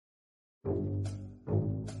Hey,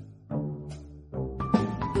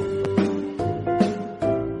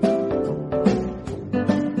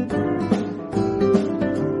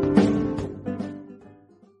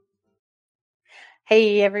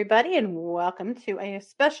 everybody, and welcome to a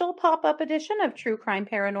special pop-up edition of True Crime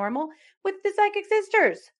Paranormal with the Psychic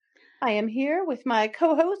Sisters. I am here with my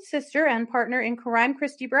co-host, sister, and partner in crime,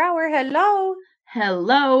 Christy Brower. Hello.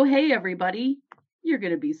 Hello. Hey, everybody. You're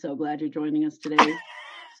going to be so glad you're joining us today.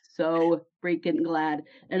 So freaking glad.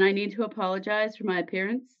 And I need to apologize for my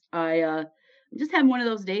appearance. I just had one of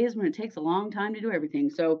those days when it takes a long time to do everything.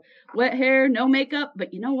 So wet hair, no makeup,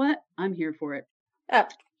 but you know what? I'm here for it.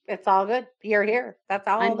 It's all good. You're here. That's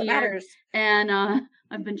all that matters. And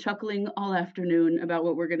I've been chuckling all afternoon about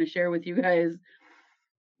what we're going to share with you guys.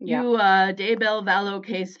 Yeah. You Daybell Vallow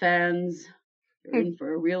case fans are in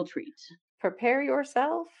for a real treat. Prepare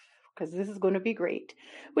yourself, because this is going to be great.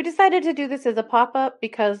 We decided to do this as a pop-up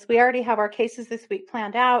because we already have our cases this week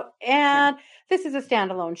planned out, and this is a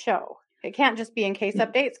standalone show. It can't just be in case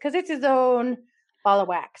updates because it's his own ball of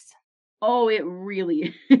wax. Oh, it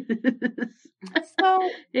really is. So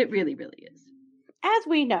it really, really is. As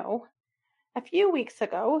we know, a few weeks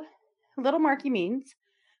ago, Little Marky Means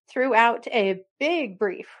threw out a big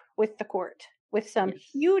brief with the court with some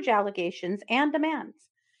huge allegations and demands.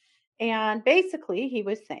 And basically, he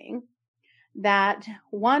was saying that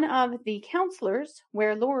one of the counselors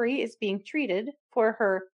where Lori is being treated for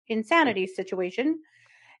her insanity situation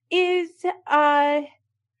has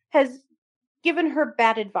given her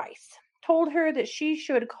bad advice. Told her that she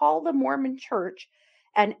should call the Mormon church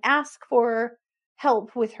and ask for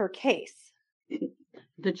help with her case.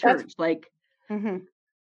 The church,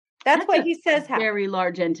 that's what he says. Very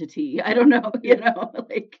large entity. I don't know,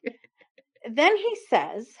 Then he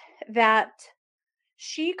says that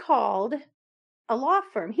she called a law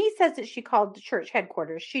firm. He says that she called the church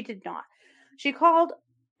headquarters. She did not. She called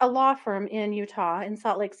a law firm in Utah, in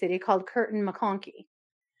Salt Lake City, called Curtin McConkie.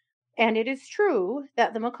 And it is true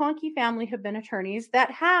that the McConkie family have been attorneys that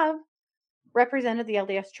have represented the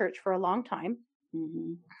LDS Church for a long time.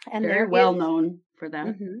 Mm-hmm. And they're well known for that.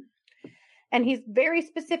 Mm-hmm. And he's very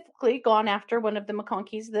specifically gone after one of the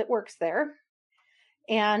McConkies that works there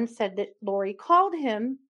and said that Lori called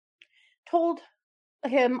him, told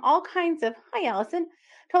him all kinds of, hi, Allison,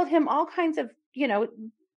 told him all kinds of,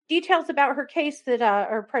 details about her case that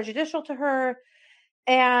are prejudicial to her.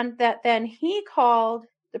 And that then he called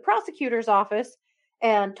the prosecutor's office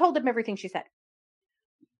and told them everything she said,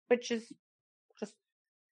 which is just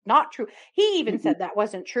not true. He even said that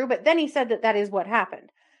wasn't true, but then he said that that is what happened,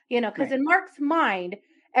 because in Mark's mind,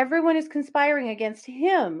 everyone is conspiring against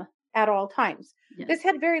him at all times. Yes. This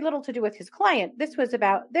had very little to do with his client. This was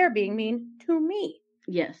about they're being mean to me.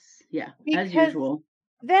 Yes. Yeah. Because as usual.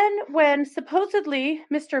 Then when supposedly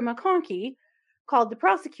Mr. McConkie called the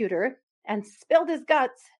prosecutor and spilled his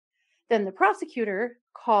guts, then the prosecutor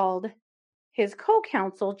called his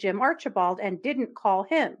co-counsel, Jim Archibald, and didn't call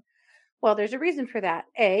him. Well, there's a reason for that.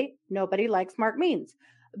 A, nobody likes Mark Means.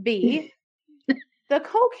 B, the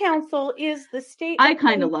co-counsel is the state. I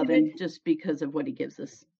kind of love him just because of what he gives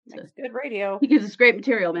us. It's good radio. He gives us great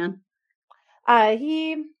material, man. At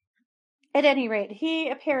any rate,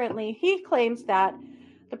 he claims that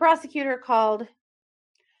the prosecutor called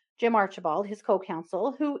Jim Archibald, his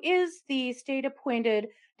co-counsel, who is the state-appointed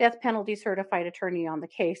death penalty certified attorney on the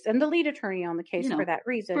case and the lead attorney on the case for that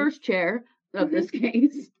reason. First chair of this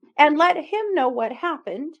case. And let him know what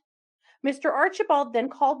happened. Mr. Archibald then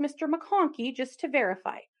called Mr. McConkie just to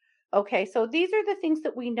verify. Okay, so these are the things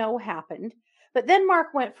that we know happened. But then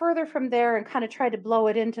Mark went further from there and kind of tried to blow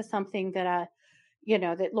it into something that,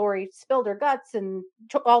 that Lori spilled her guts and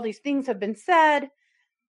all these things have been said.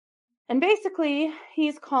 And basically,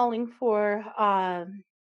 he's calling for a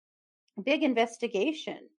big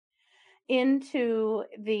investigation into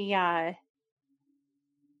the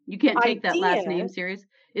you can't take that last name serious.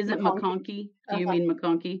 Is it McConkie? Do you mean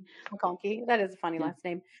McConkie? McConkie. That is a funny last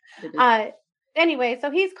name. Anyway,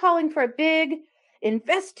 so he's calling for a big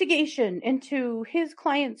investigation into his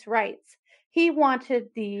client's rights. He wanted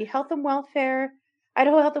the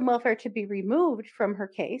Idaho Health and Welfare to be removed from her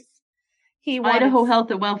case. Idaho Health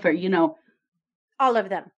and Welfare, all of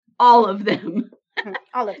them. All of them.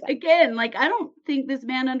 All of them. Again, I don't think this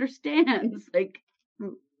man understands.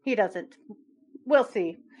 He doesn't. We'll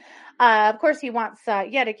see. Of course, he wants,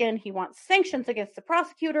 he wants sanctions against the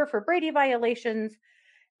prosecutor for Brady violations.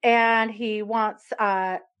 And he wants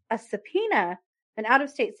a subpoena, an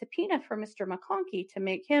out-of-state subpoena for Mr. McConkie to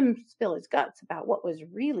make him spill his guts about what was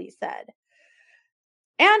really said.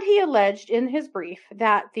 And he alleged in his brief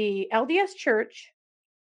that the LDS Church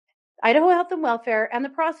Idaho Health and Welfare and the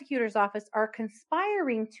prosecutor's office are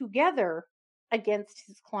conspiring together against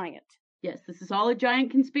his client. Yes, this is all a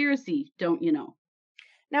giant conspiracy, don't you know?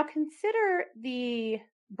 Now consider the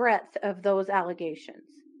breadth of those allegations.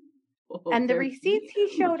 Oh, And the they're receipts he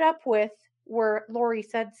huge. showed up with were Lori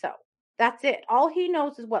said so. That's it. All he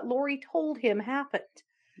knows is what Lori told him happened.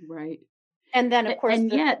 Right. And then, of course,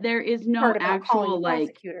 And yet there is no part about calling actual the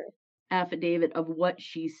prosecutor. affidavit of what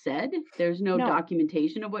she said. There's no No.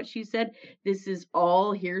 documentation of what she said. This is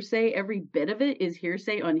all hearsay. Every bit of it is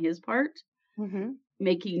hearsay on his part,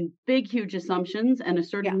 making big, huge assumptions and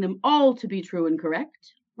asserting them all to be true and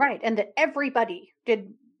correct. Right. And that everybody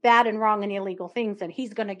did bad and wrong and illegal things, and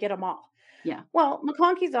he's going to get them all. Yeah. Well,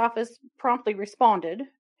 McConkey's office promptly responded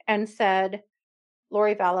and said,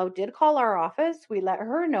 Lori Vallow did call our office. We let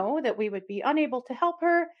her know that we would be unable to help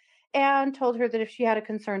her and told her that if she had a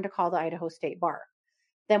concern to call the Idaho State Bar.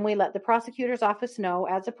 Then we let the prosecutor's office know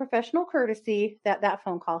as a professional courtesy that that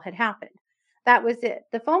phone call had happened. That was it.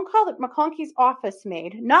 The phone call that McConkey's office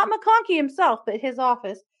made, not McConkey himself, but his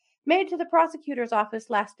office, made to the prosecutor's office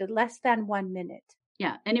lasted less than 1 minute.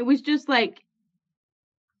 Yeah. And it was just like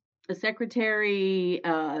a secretary,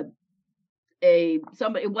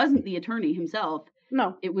 somebody, it wasn't the attorney himself.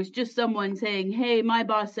 No. It was just someone saying, hey, my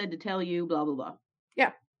boss said to tell you, blah, blah, blah.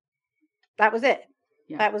 Yeah. That was it.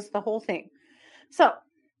 Yeah. That was the whole thing. So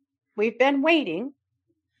we've been waiting.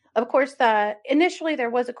 Of course, initially there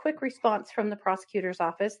was a quick response from the prosecutor's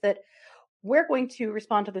office that we're going to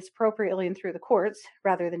respond to this appropriately and through the courts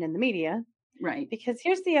rather than in the media. Right. Because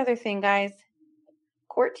here's the other thing, guys.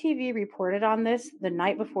 Court TV reported on this the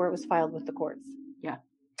night before it was filed with the courts. Yeah.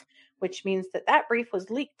 Which means that brief was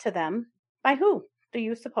leaked to them by who, do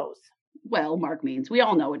you suppose? Well, Mark Means. We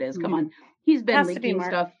all know it is. Come on. He's been leaking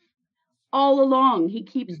stuff all along. He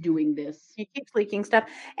keeps doing this. He keeps leaking stuff.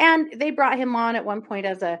 And they brought him on at one point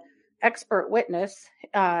as a expert witness,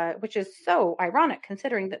 which is so ironic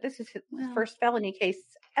considering that this is his first felony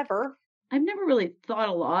case ever. I've never really thought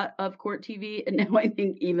a lot of court TV, and now I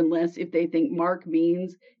think even less if they think Mark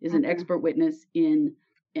Means is an expert witness in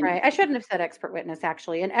anything. Right. I shouldn't have said expert witness,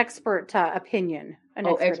 actually. An expert opinion.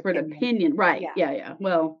 Expert opinion. Right. Yeah.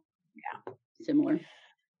 Well, similar.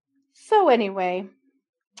 So anyway,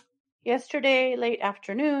 yesterday, late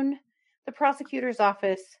afternoon, the prosecutor's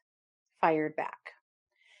office fired back.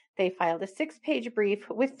 They filed a 6-page brief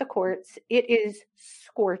with the courts. It is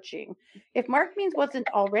scorching. If Mark Means wasn't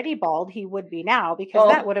already bald, he would be now,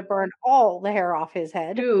 because that would have burned all the hair off his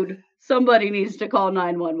head. Dude, somebody needs to call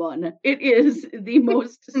 911. It is the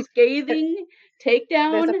most scathing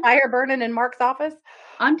takedown. There's a fire burning in Mark's office.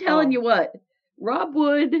 I'm telling you what, Rob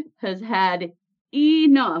Wood has had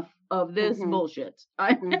enough of this bullshit.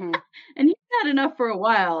 And he's had enough for a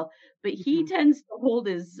while, but he tends to hold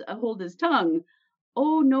his tongue.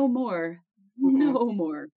 Oh, no more. No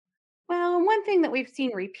more. Well, one thing that we've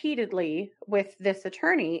seen repeatedly with this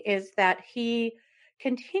attorney is that he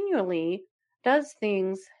continually does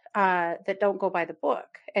things that don't go by the book,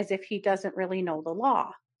 as if he doesn't really know the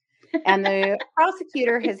law. And the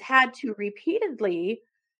prosecutor has had to repeatedly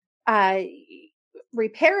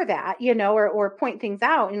repair that, or point things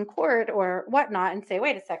out in court or whatnot and say,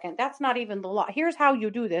 wait a second, that's not even the law. Here's how you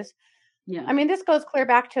do this. Yeah. I mean, this goes clear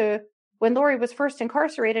back to when Lori was first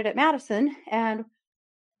incarcerated at Madison, and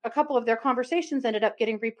a couple of their conversations ended up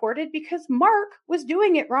getting reported because Mark was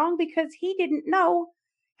doing it wrong because he didn't know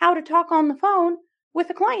how to talk on the phone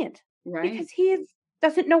with a client. Right. Because he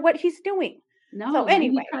doesn't know what he's doing. No, so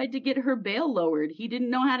anyway. He tried to get her bail lowered. He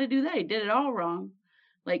didn't know how to do that. He did it all wrong.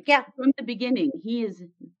 From the beginning, he is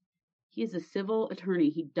a civil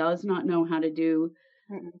attorney. He does not know how to do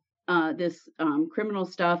this criminal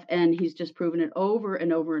stuff, and he's just proven it over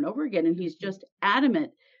and over and over again, and he's just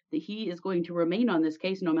adamant that he is going to remain on this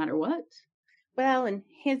case no matter what. Well, and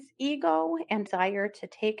his ego and desire to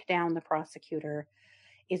take down the prosecutor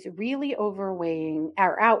is really outweighing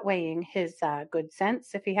his good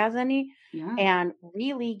sense, if he has any, and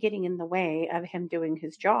really getting in the way of him doing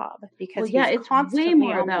his job, because he's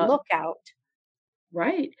constantly on the lookout.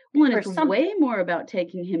 Right. Well, and it's way more about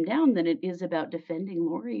taking him down than it is about defending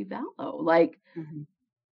Lori Vallow.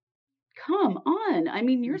 Come on. I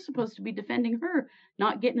mean, you're supposed to be defending her,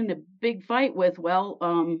 not getting in a big fight with,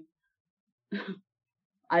 I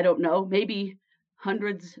don't know, maybe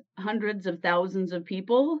hundreds of thousands of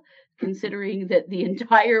people, considering that the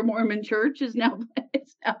entire Mormon church is now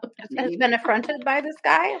has been affronted by this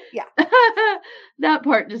guy. Yeah. That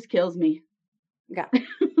part just kills me. Yeah.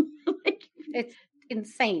 It's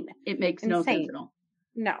insane. It makes no sense at all.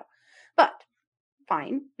 No. But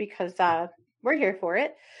fine, because we're here for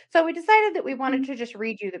it. So we decided that we wanted to just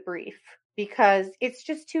read you the brief because it's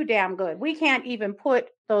just too damn good. We can't even put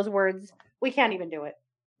those words. We can't even do it.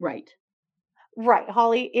 Right. Right,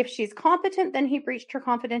 Holly. If she's competent, then he breached her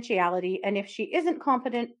confidentiality. And if she isn't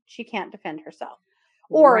competent, she can't defend herself.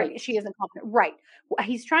 Or Right. she isn't competent. Right.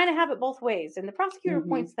 He's trying to have it both ways. And the prosecutor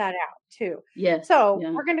points that out too. Yes. So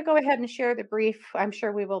Yeah. we're going to go ahead and share the brief. I'm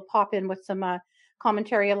sure we will pop in with some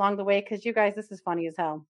commentary along the way because you guys, this is funny as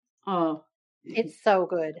hell. Oh. It's so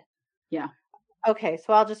good. Yeah. Okay,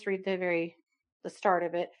 so I'll just read the start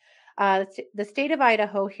of it. The state of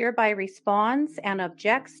Idaho hereby responds and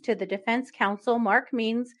objects to the defense counsel Mark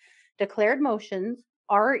Means declared motions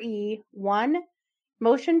RE 1,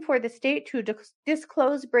 motion for the state to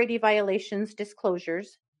disclose Brady violations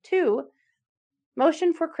disclosures, 2,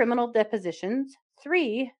 motion for criminal depositions,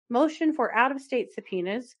 3, motion for out-of-state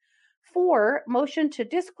subpoenas, 4, motion to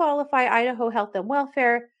disqualify Idaho Health and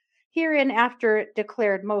Welfare, herein after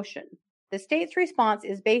declared motion. The state's response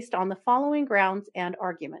is based on the following grounds and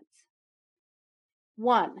arguments.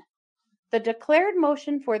 1. The declared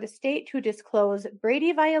motion for the state to disclose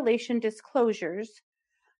Brady violation disclosures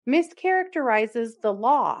mischaracterizes the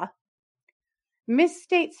law,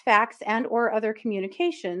 misstates facts and or other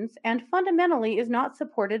communications, and fundamentally is not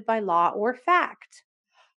supported by law or fact.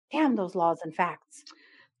 Damn those laws and facts.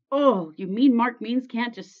 Oh, you mean Mark Means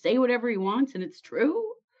can't just say whatever he wants and it's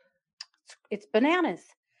true? It's bananas.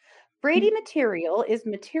 Brady material is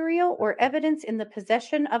material or evidence in the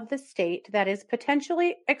possession of the state that is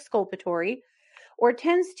potentially exculpatory or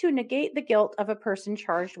tends to negate the guilt of a person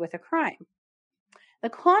charged with a crime. The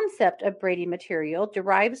concept of Brady material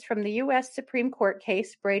derives from the U.S. Supreme Court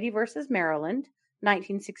case Brady v. Maryland,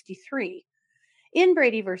 1963. In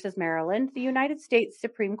Brady v. Maryland, the United States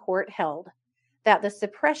Supreme Court held that the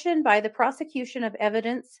suppression by the prosecution of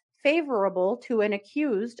evidence favorable to an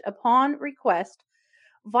accused upon request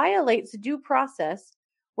violates due process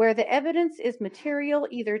where the evidence is material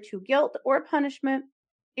either to guilt or punishment,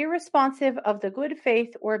 irresponsive of the good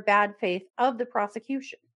faith or bad faith of the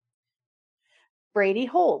prosecution. Brady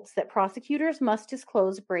holds that prosecutors must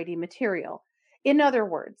disclose Brady material. In other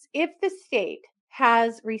words, if the state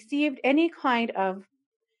has received any kind of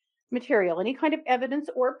material, any kind of evidence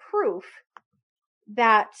or proof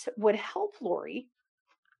that would help Lori,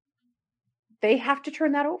 they have to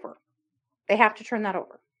turn that over.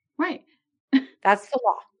 Right. That's the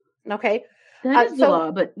law. Okay. That is the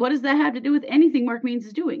law, but what does that have to do with anything Mark Means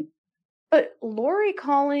is doing? But Lori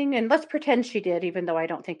calling, and let's pretend she did, even though I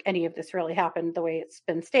don't think any of this really happened the way it's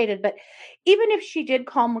been stated, but even if she did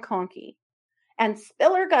call McConkey and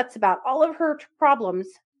spill her guts about all of her problems,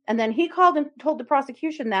 and then he called and told the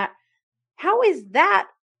prosecution that, how is that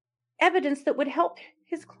evidence that would help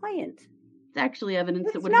his client? It's actually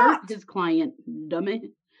evidence that would hurt his client,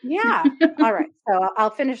 dummy. Yeah. All right. So I'll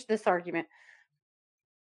finish this argument.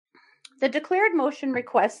 The declared motion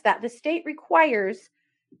requests that the state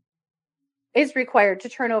is required to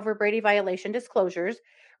turn over Brady violation disclosures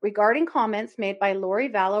regarding comments made by Lori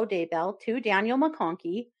Vallow Daybell to Daniel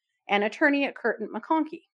McConkey, an attorney at Curtin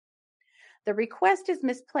McConkey. The request is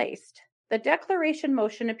misplaced. The declaration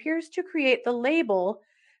motion appears to create the label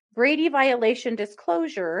Brady violation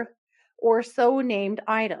disclosure or so named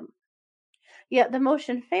item. Yet the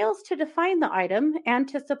motion fails to define the item and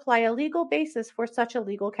to supply a legal basis for such a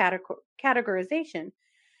legal categorization.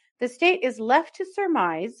 The state is left to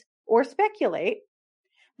surmise or speculate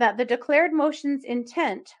that the declared motion's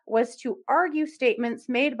intent was to argue statements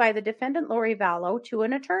made by the defendant Lori Vallow to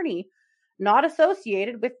an attorney not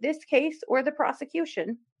associated with this case or the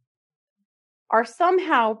prosecution are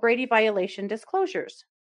somehow Brady violation disclosures.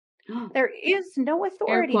 There is no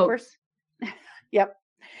authority for... Yep.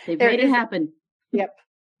 They've made it happen. Yep.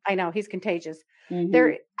 I know, he's contagious. Mm-hmm.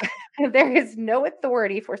 There is no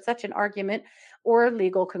authority for such an argument or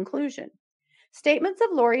legal conclusion. Statements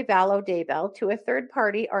of Lori Vallow Daybell to a third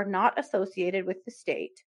party are not associated with the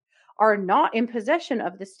state, are not in possession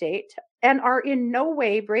of the state, and are in no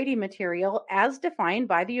way Brady material as defined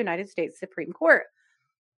by the United States Supreme Court.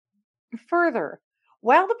 Further,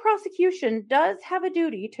 while the prosecution does have a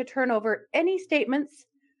duty to turn over any statements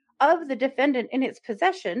of the defendant in its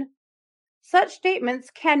possession, such statements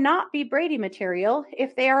cannot be Brady material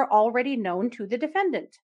if they are already known to the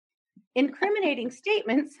defendant. Incriminating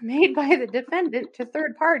statements made by the defendant to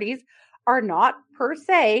third parties are not, per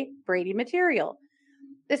se, Brady material.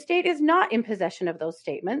 The state is not in possession of those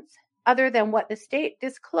statements, other than what the state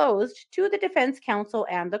disclosed to the defense counsel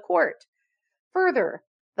and the court. Further,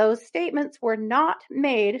 those statements were not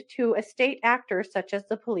made to a state actor such as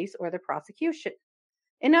the police or the prosecution.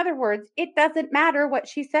 In other words, it doesn't matter what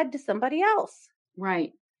she said to somebody else.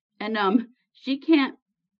 Right. And she can't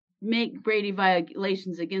make Brady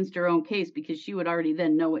violations against her own case because she would already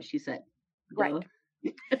then know what she said. Right. Duh.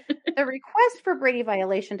 The request for Brady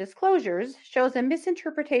violation disclosures shows a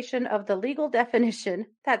misinterpretation of the legal definition,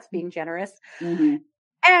 that's being generous, Mm-hmm.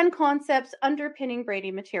 and concepts underpinning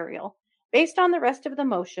Brady material. Based on the rest of the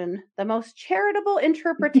motion, the most charitable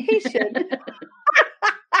interpretation,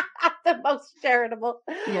 the most charitable.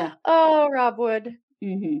 Yeah. Oh, Rob Wood.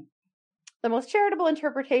 Mm-hmm. The most charitable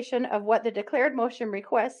interpretation of what the declared motion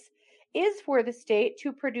requests is for the state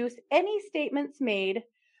to produce any statements made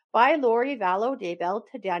by Lori Vallow Daybell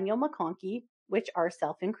to Daniel McConkey, which are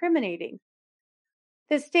self-incriminating.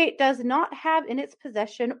 The state does not have in its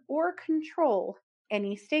possession or control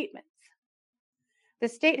any statements. The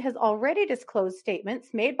state has already disclosed statements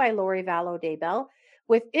made by Lori Vallow Daybell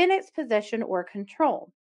within its possession or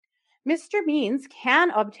control. Mr. Means can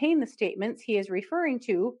obtain the statements he is referring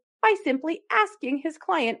to by simply asking his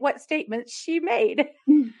client what statements she made.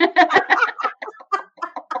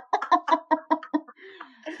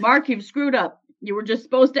 Mark, you've screwed up. You were just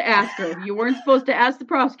supposed to ask her. You weren't supposed to ask the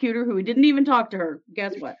prosecutor who didn't even talk to her.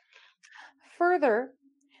 Guess what? Further,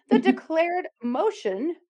 the declared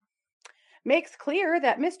motion makes clear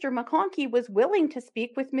that Mr. McConkey was willing to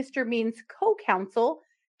speak with Mr. Means' co-counsel,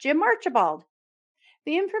 Jim Archibald.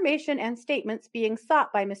 The information and statements being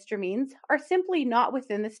sought by Mr. Means are simply not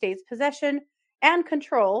within the state's possession and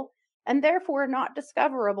control, and therefore not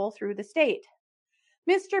discoverable through the state.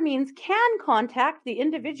 Mr. Means can contact the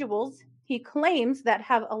individuals he claims that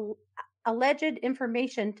have alleged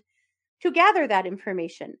information to gather that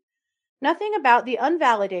information. Nothing about the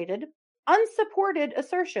unvalidated, unsupported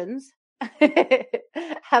assertions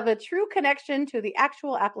have a true connection to the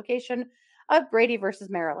actual application of Brady versus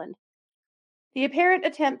Maryland. The apparent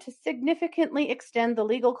attempt to significantly extend the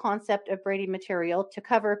legal concept of Brady material to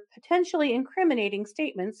cover potentially incriminating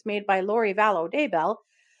statements made by Lori Vallow Daybell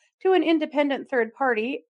to an independent third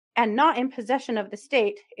party and not in possession of the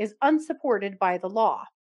state is unsupported by the law.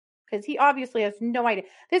 Because he obviously has no idea.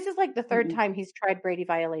 This is like the third time he's tried Brady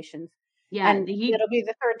violations. Yeah. And it'll be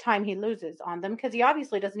the third time he loses on them because he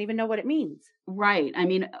obviously doesn't even know what it means. Right. I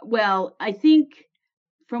mean, well, I think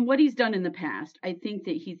from what he's done in the past, I think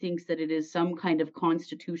that he thinks that it is some kind of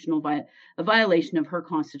constitutional a violation of her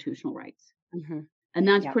constitutional rights. Mm-hmm. And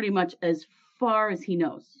that's pretty much as far as he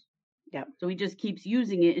knows. Yep. So he just keeps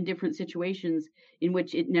using it in different situations in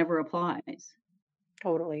which it never applies.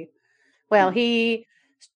 Totally. Well, he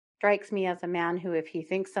strikes me as a man who, if he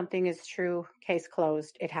thinks something is true, case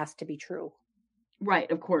closed, it has to be true.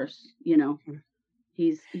 Right. Of course. You know,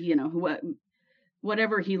 he's, you know,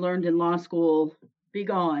 whatever he learned in law school, be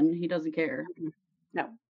gone. He doesn't care. No.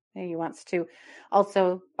 He wants to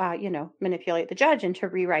also, manipulate the judge into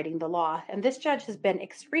rewriting the law. And this judge has been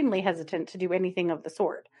extremely hesitant to do anything of the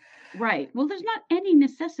sort. Right. Well, there's not any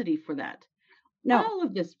necessity for that. No. All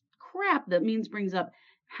of this crap that Means brings up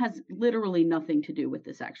has literally nothing to do with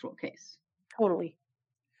this actual case. Totally.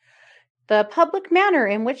 The public manner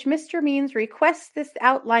in which Mr. Means requests this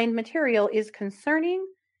outlined material is concerning,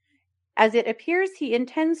 as it appears he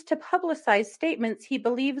intends to publicize statements he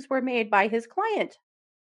believes were made by his client.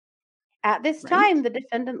 At this time, the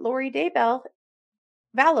defendant, Lori Vallow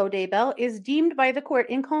Daybell, is deemed by the court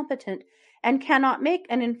incompetent and cannot make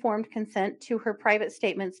an informed consent to her private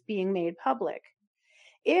statements being made public.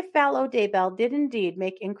 If Vallow Daybell did indeed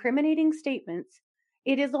make incriminating statements,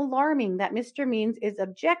 it is alarming that Mr. Means is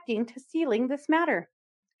objecting to sealing this matter.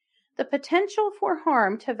 The potential for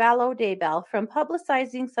harm to Vallow Daybell from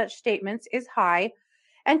publicizing such statements is high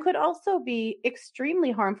and could also be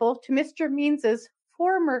extremely harmful to Mr. Means's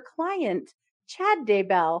former client, Chad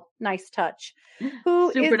Daybell. Nice touch.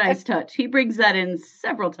 Super nice touch. He brings that in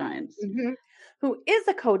several times. Mm-hmm. Who is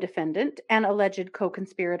a co-defendant and alleged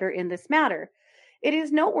co-conspirator in this matter. It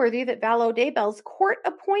is noteworthy that Vallow Daybell's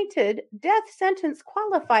court-appointed death sentence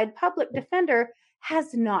qualified public defender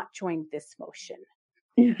has not joined this motion.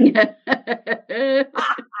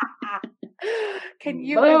 Can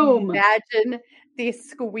you imagine the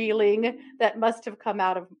squealing that must have come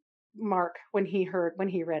out of Mark when he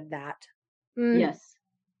read that? Yes.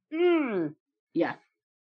 Yeah.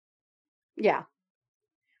 Yeah.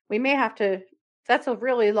 We may have to, that's a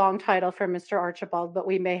really long title for Mr. Archibald, but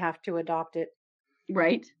we may have to adopt it.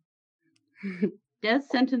 Right. Death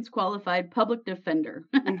sentence qualified public defender.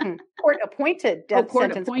 Court appointed death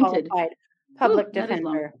sentence qualified public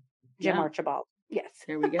defender. Jim Archibald. Yes.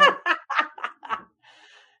 There we go.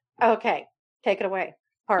 Okay. Take it away.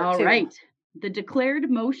 Part All 2. right. The declared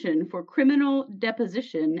motion for criminal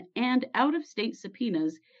deposition and out-of-state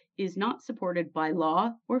subpoenas is not supported by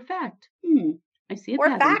law or fact. I see a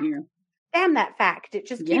pattern here. Damn that fact. It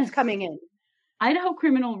just keeps coming in. Idaho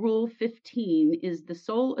Criminal Rule 15 is the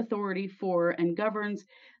sole authority for and governs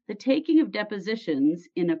the taking of depositions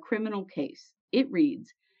in a criminal case. It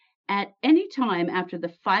reads, at any time after the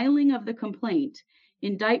filing of the complaint,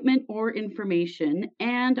 indictment, or information,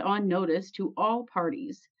 and on notice to all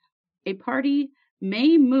parties, a party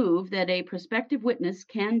may move that a prospective witness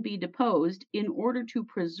can be deposed in order to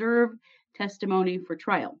preserve testimony for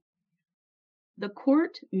trial. The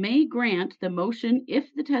court may grant the motion if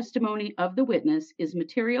the testimony of the witness is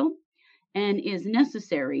material and is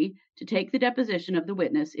necessary to take the deposition of the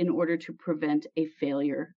witness in order to prevent a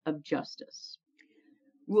failure of justice.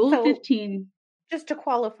 Rule 15. Just to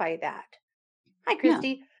qualify that. Hi,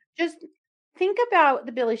 Christy. Yeah. Just think about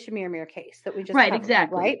the Billy Shamir case that we just covered,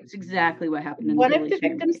 exactly. Right? It's exactly what happened in the Billy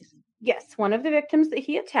Shamir case. Yes, one of the victims that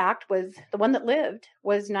he attacked was the one that lived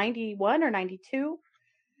was 91 or 92.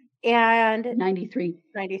 And 93.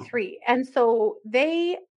 And so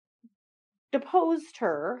they deposed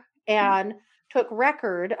her and took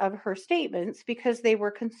record of her statements because they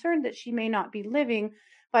were concerned that she may not be living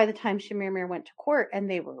by the time Shamir went to court. And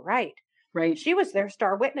they were right. Right. She was their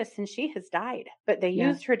star witness and she has died, but they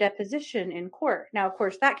used her deposition in court. Now, of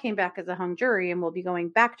course, that came back as a hung jury and will be going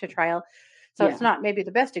back to trial. So it's not maybe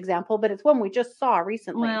the best example, but it's one we just saw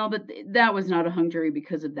recently. Well, but that was not a hung jury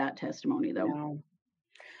because of that testimony, though.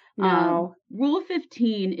 No. Rule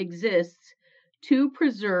 15 exists to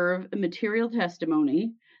preserve material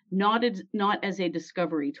testimony, not as a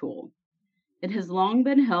discovery tool. It has long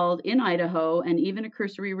been held in Idaho, and even a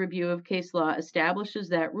cursory review of case law establishes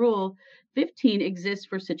that Rule 15 exists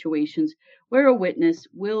for situations where a witness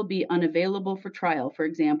will be unavailable for trial. For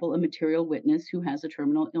example, a material witness who has a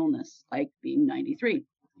terminal illness, like being 93.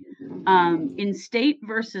 In State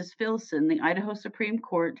versus Filson, the Idaho Supreme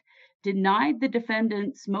Court denied the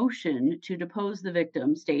defendant's motion to depose the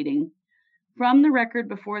victim, stating, from the record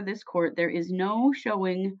before this court, there is no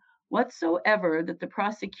showing whatsoever that the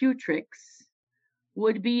prosecutrix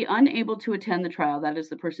would be unable to attend the trial. That is,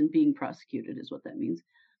 the person being prosecuted is what that means.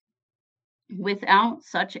 Without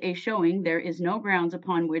such a showing, there is no grounds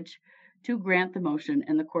upon which to grant the motion,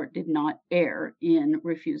 and the court did not err in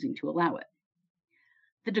refusing to allow it.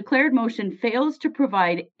 The declared motion fails to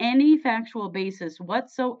provide any factual basis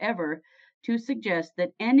whatsoever to suggest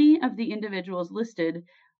that any of the individuals listed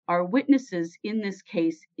are witnesses in this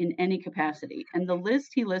case in any capacity. And the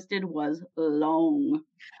list he listed was long.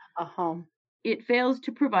 It fails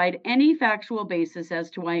to provide any factual basis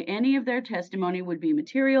as to why any of their testimony would be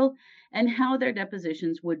material and how their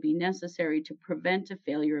depositions would be necessary to prevent a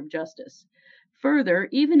failure of justice. Further,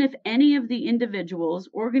 even if any of the individuals,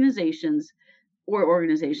 organizations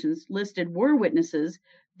listed were witnesses,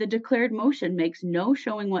 the declared motion makes no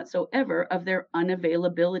showing whatsoever of their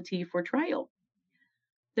unavailability for trial.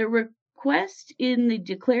 The request in the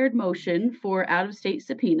declared motion for out-of-state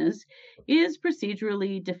subpoenas is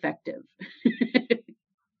procedurally defective.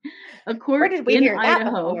 A court in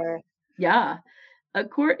Idaho, a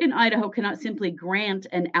court in Idaho cannot simply grant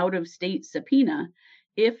an out-of-state subpoena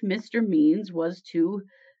if Mr. Means wants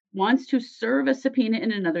to serve a subpoena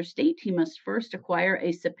in another state. He must first acquire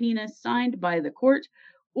a subpoena signed by the court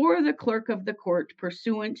or the clerk of the court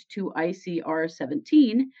pursuant to ICR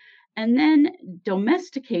 17, and then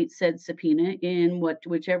domesticate said subpoena in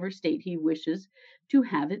whichever state he wishes to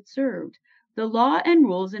have it served. The law and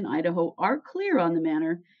rules in Idaho are clear on the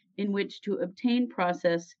manner in which to obtain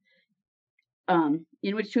process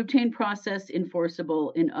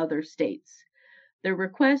enforceable in other states. The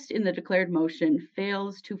request in the declared motion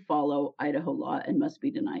fails to follow Idaho law and must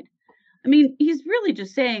be denied. I mean, he's really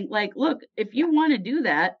just saying, like, look, if you want to do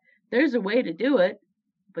that, there's a way to do it,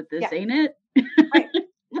 but this ain't it. Right.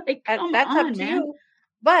 Like, that's up to you.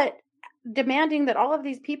 But demanding that all of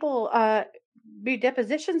these people be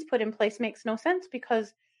depositions put in place makes no sense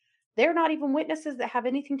because they're not even witnesses that have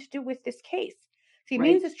anything to do with this case. See,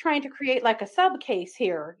 Means is trying to create like a sub case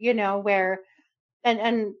here, where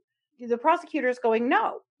and the prosecutor is going,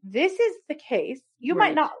 no, this is the case. You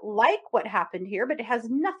might not like what happened here, but it has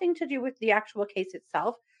nothing to do with the actual case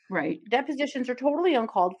itself. Right. Depositions are totally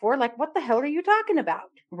uncalled for. Like, what the hell are you talking about?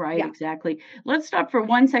 Right, exactly. Let's stop for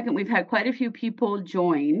 1 second. We've had quite a few people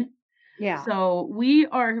join. Yeah. So we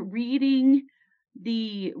are reading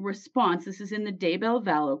the response. This is in the Lori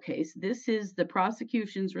Vallow case. This is the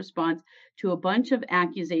prosecution's response to a bunch of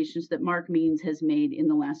accusations that Mark Means has made in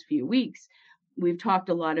the last few weeks. We've talked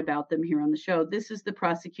a lot about them here on the show. This is the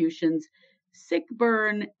prosecution's sick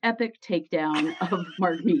burn, epic takedown of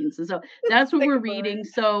Mark Means. And so that's what we're reading.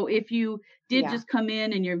 So if you did just come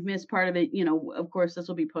in and you've missed part of it, of course, this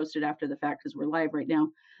will be posted after the fact because we're live right now,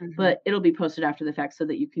 but it'll be posted after the fact so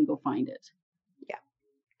that you can go find it.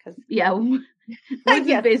 Woods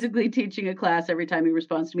Yes. is basically teaching a class every time he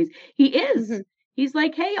responds to me. He is. Mhm. He's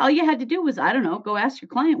like, hey, all you had to do was, I don't know, go ask your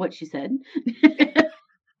client what she said.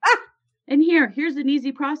 And here's an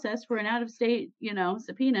easy process for an out-of-state,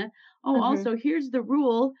 subpoena. Oh, Mhm. also, here's the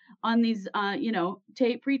rule on these,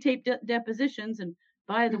 pre-taped depositions. And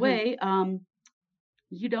by the Mhm. way,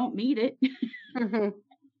 you don't meet it. Mhm.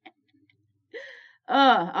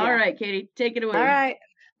 All Yeah. right, Katie, take it All away. right.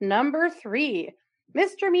 Number 3.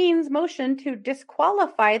 Mr. Means' motion to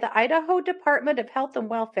disqualify the Idaho Department of Health and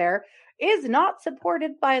Welfare is not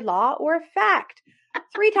supported by law or fact.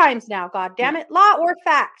 3 times now, God damn it. Law or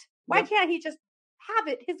fact. Why Yep. can't he just have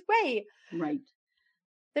it his way? Right.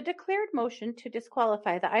 The declared motion to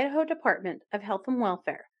disqualify the Idaho Department of Health and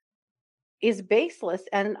Welfare is baseless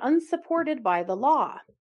and unsupported by the law.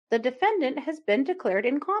 The defendant has been declared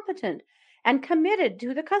incompetent and committed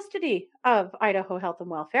to the custody of Idaho Health and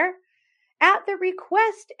Welfare at the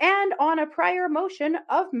request and on a prior motion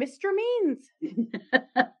of Mr. Means.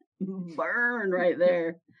 Burn right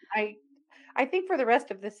there. I think for the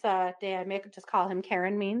rest of this day, I may just call him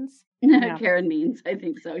Karen Means. Yeah. Karen Means, I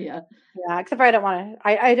think so, yeah. Yeah, except for I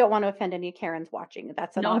don't want to offend any Karens watching.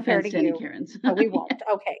 That's No not fair offense to to any you. Karens. Oh, we won't.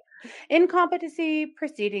 Okay. Incompetency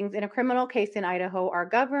proceedings in a criminal case in Idaho are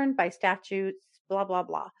governed by statutes, blah, blah,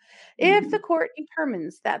 blah. If the court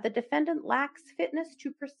determines that the defendant lacks fitness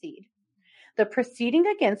to proceed, the proceeding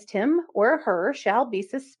against him or her shall be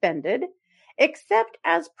suspended, except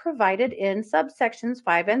as provided in subsections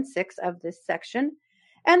 5 and 6 of this section,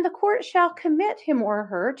 and the court shall commit him or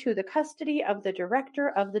her to the custody of the director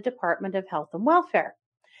of the Department of Health and Welfare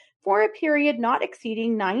for a period not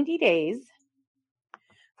exceeding 90 days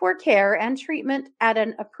for care and treatment at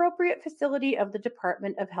an appropriate facility of the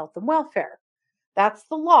Department of Health and Welfare. That's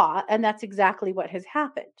the law, and that's exactly what has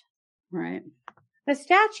happened. Right. The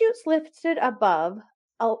statutes listed above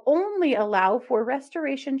only allow for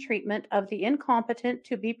restoration treatment of the incompetent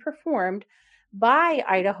to be performed by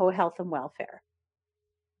Idaho Health and Welfare.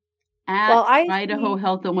 At Idaho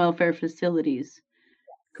Health and Welfare facilities.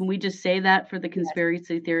 Can we just say that for the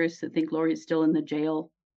conspiracy theorists that think Lori is still in the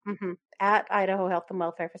jail? Mm-hmm. At Idaho Health and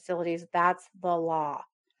Welfare facilities, that's the law.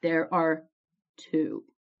 There are 2.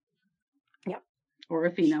 Yep.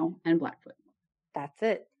 Orofino and Blackfoot. That's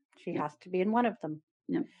it. She has to be in one of them.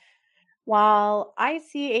 Yep. While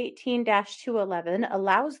IC 18-211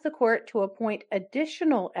 allows the court to appoint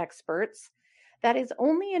additional experts, that is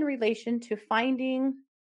only in relation to a finding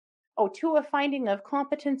of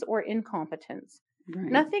competence or incompetence. Right.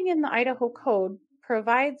 Nothing in the Idaho Code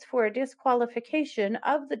provides for a disqualification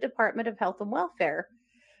of the Department of Health and Welfare,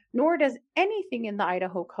 nor does anything in the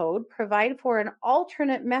Idaho Code provide for an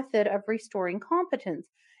alternate method of restoring competence.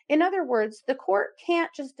 In other words, the court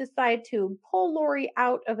can't just decide to pull Lori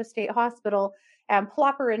out of a state hospital and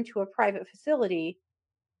plop her into a private facility.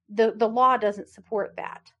 The law doesn't support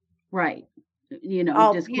that. Right.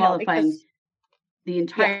 Disqualifying the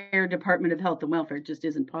entire Department of Health and Welfare just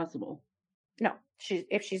isn't possible. No,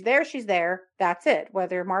 if she's there, she's there. That's it.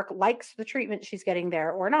 Whether Mark likes the treatment she's getting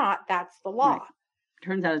there or not, that's the law. Right.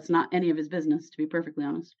 Turns out it's not any of his business, to be perfectly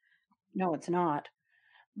honest. No, it's not.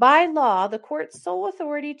 By law, the court's sole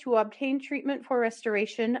authority to obtain treatment for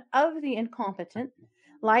restoration of the incompetent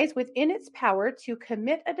lies within its power to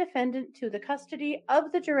commit a defendant to the custody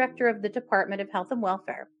of the director of the Department of Health and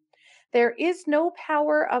Welfare. There is no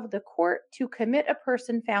power of the court to commit a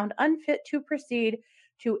person found unfit to proceed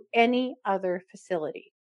to any other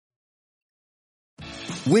facility.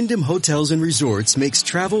 Wyndham Hotels and Resorts makes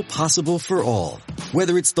travel possible for all.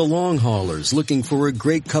 Whether it's the long haulers looking for a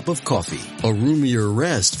great cup of coffee, a roomier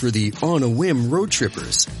rest for the on-a-whim road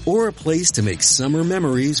trippers, or a place to make summer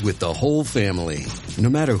memories with the whole family. No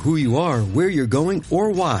matter who you are, where you're going,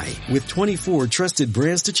 or why, with 24 trusted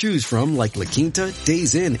brands to choose from like La Quinta,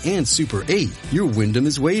 Days Inn, and Super 8, your Wyndham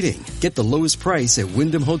is waiting. Get the lowest price at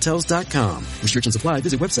WyndhamHotels.com. Restrictions apply.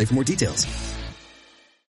 Visit website for more details.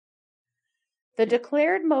 The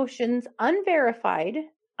declared motion's unverified,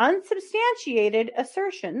 unsubstantiated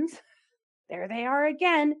assertions, there they are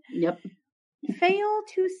again, fail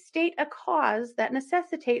to state a cause that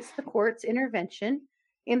necessitates the court's intervention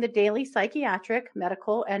in the daily psychiatric,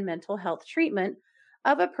 medical, and mental health treatment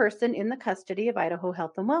of a person in the custody of Idaho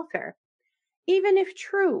Health and Welfare. Even if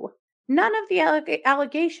true, none of the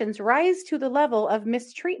allegations rise to the level of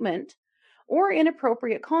mistreatment or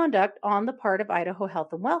inappropriate conduct on the part of Idaho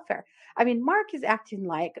Health and Welfare. I mean, Mark is acting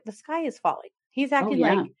like the sky is falling. He's acting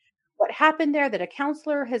like what happened there, that a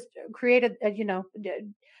counselor has created,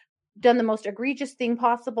 done the most egregious thing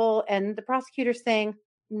possible. And the prosecutor's saying,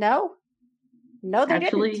 no, No, they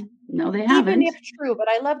Actually, didn't. no, they Even haven't. if true, but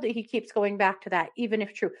I love that he keeps going back to that, even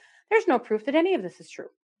if true. There's no proof that any of this is true.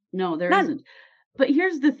 No, there None. isn't. But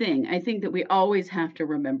here's the thing I think that we always have to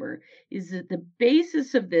remember is that the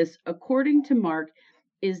basis of this, according to Mark,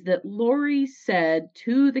 is that Lori said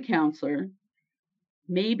to the counselor,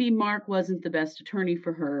 maybe Mark wasn't the best attorney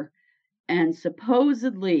for her, and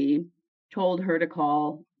supposedly told her to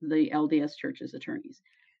call the LDS Church's attorneys.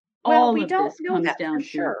 Well, All we of don't this know comes that for down to,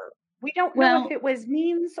 sure. We don't know if well, it was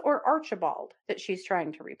Means or Archibald that she's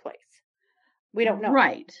trying to replace. We don't know.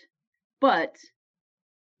 right. But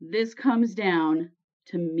this comes down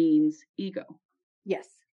to Means' ego. Yes.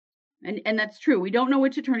 And that's true. We don't know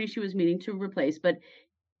which attorney she was meaning to replace, but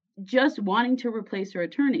just wanting to replace her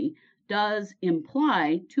attorney does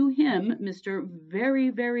imply to him, Mr. Very,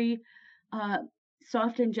 very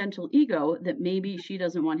soft and gentle ego, that maybe she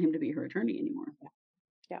doesn't want him to be her attorney anymore.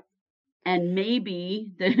 Yeah. And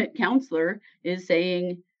maybe the counselor is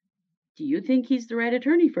saying, do you think he's the right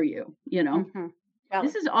attorney for you? You know, Well,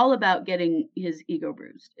 this is all about getting his ego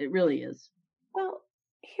bruised. It really is. well,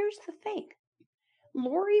 here's the thing.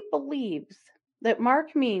 Lori believes that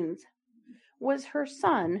Mark Means was her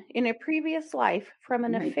son in a previous life from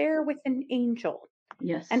an Right. affair with an angel.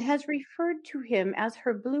 Yes. And has referred to him as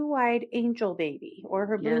her blue-eyed angel baby or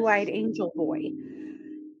her blue-eyed angel boy.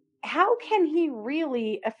 How can he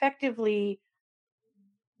really effectively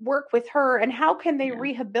work with her, and how can they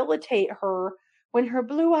rehabilitate her when her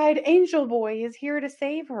blue-eyed angel boy is here to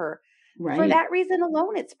save her? Right. For that reason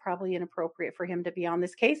alone, it's probably inappropriate for him to be on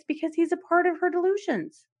this case because he's a part of her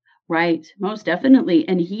delusions. Right. Most definitely.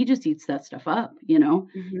 And he just eats that stuff up, you know.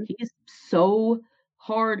 He's so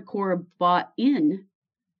hardcore bought in.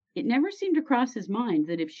 It never seemed to cross his mind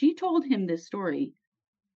that if she told him this story,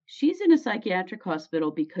 she's in a psychiatric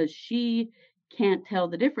hospital because she can't tell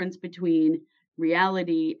the difference between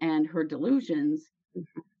reality and her delusions.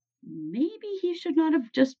 Maybe he should not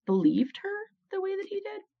have just believed her the way that he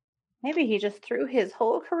did. Maybe he just threw his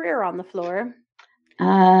whole career on the floor.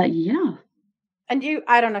 Yeah. And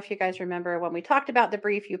I don't know if you guys remember when we talked about the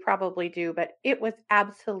brief, you probably do, but it was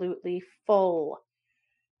absolutely full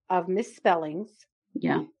of misspellings.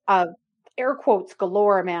 Yeah. Of air quotes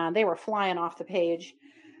galore, man. They were flying off the page.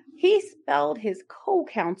 He spelled his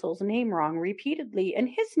co-counsel's name wrong repeatedly, and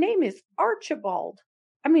his name is Archibald.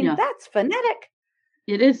 I mean, that's phonetic.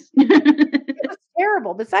 It is. It was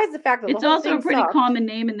terrible. Besides the fact that it's the whole also thing a pretty sucked. common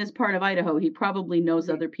name in this part of Idaho. He probably knows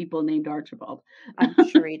other people named Archibald. I'm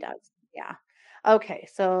sure he does. Yeah. Okay,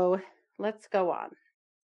 so let's go on.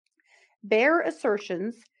 Bare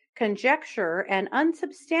assertions, conjecture, and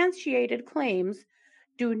unsubstantiated claims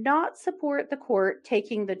do not support the court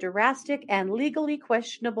taking the drastic and legally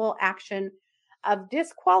questionable action of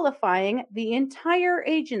disqualifying the entire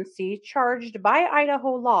agency charged by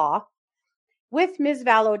Idaho law with Ms.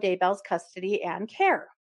 Vallow-Daybell's custody and care.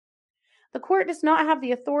 The court does not have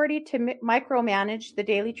the authority to micromanage the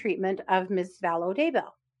daily treatment of Ms. Vallow-Daybell.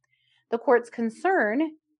 The court's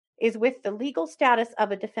concern is with the legal status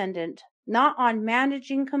of a defendant, not on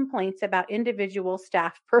managing complaints about individual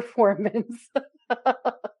staff performance.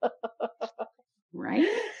 Right?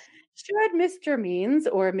 Should Mr. Means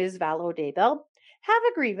or Ms. Vallow-Daybell have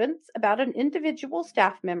a grievance about an individual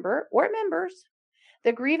staff member or members,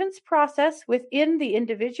 the grievance process within the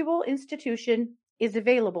individual institution is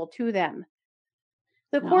available to them.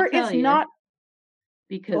 The court is not...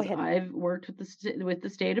 Because I've worked with the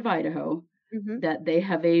state of Idaho, that they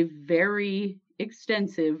have a very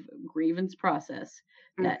extensive grievance process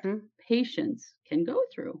that patients can go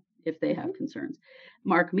through if they have concerns.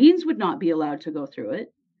 Mark Means would not be allowed to go through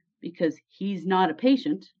it because he's not a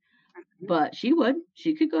patient, but she would.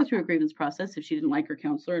 She could go through a grievance process if she didn't like her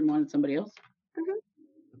counselor and wanted somebody else.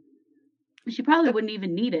 She probably wouldn't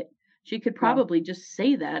even need it. She could probably just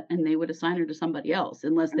say that and they would assign her to somebody else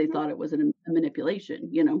unless they thought it was a manipulation,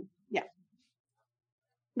 you know? Yeah.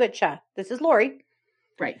 Which, this is Lori.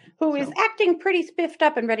 Right. Who is acting pretty spiffed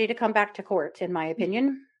up and ready to come back to court, in my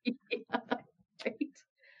opinion. Right.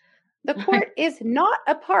 The court is not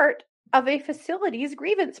a part of a facility's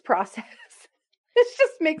grievance process. This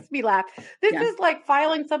just makes me laugh. This is like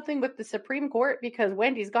filing something with the Supreme Court because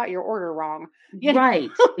Wendy's got your order wrong. You know? Right.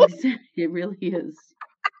 It really is.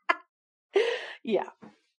 Yeah.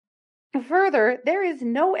 Further, there is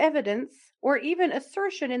no evidence or even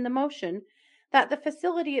assertion in the motion that the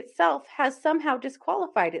facility itself has somehow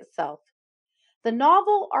disqualified itself. The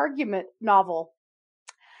argument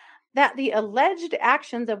that the alleged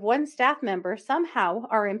actions of one staff member somehow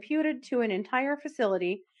are imputed to an entire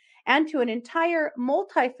facility and to an entire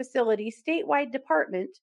multi-facility statewide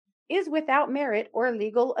department is without merit or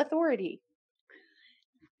legal authority.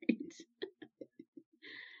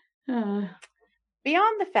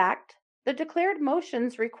 Beyond the fact, the declared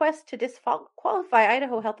motion's request to disqualify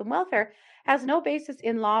Idaho Health and Welfare has no basis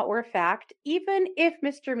in law or fact, even if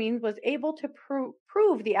Mr. Means was able to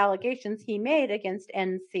prove the allegations he made against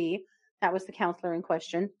NC, that was the counselor in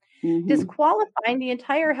question. Mhm. Disqualifying the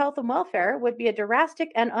entire health and welfare would be a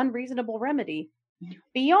drastic and unreasonable remedy.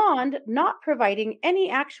 Beyond not providing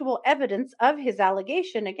any actual evidence of his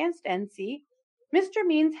allegation against NC, Mr.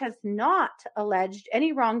 Means has not alleged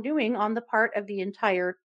any wrongdoing on the part of the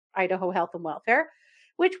entire Idaho Health and Welfare,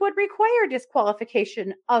 which would require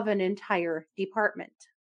disqualification of an entire department.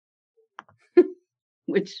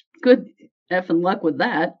 Which, good effing luck with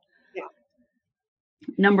that. Yeah.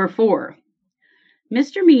 Number 4.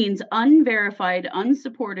 Mr. Means' unverified,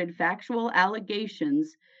 unsupported factual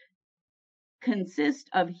allegations consist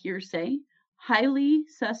of hearsay, highly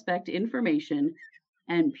suspect information,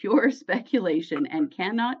 and pure speculation, and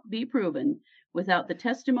cannot be proven without the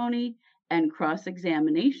testimony and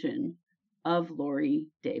cross-examination of Lori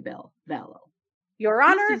Vallow. Your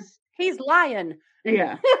Honor, he's lying.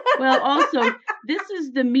 Yeah. Well, also, this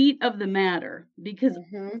is the meat of the matter, because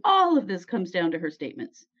all of this comes down to her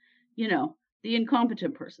statements. You know, the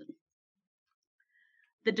incompetent person.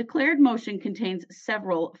 The declared motion contains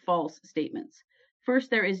several false statements.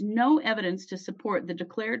 First, there is no evidence to support the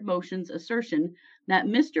declared motion's assertion that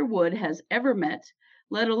Mr. Wood has ever met,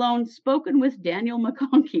 let alone spoken with Daniel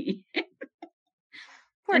McConkey.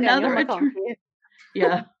 Poor Daniel McConkey.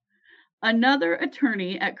 Yeah. Another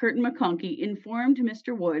attorney at Curtin McConkey informed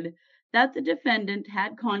Mr. Wood that the defendant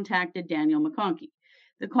had contacted Daniel McConkey.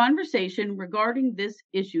 The conversation regarding this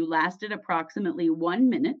issue lasted approximately 1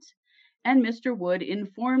 minute, and Mr. Wood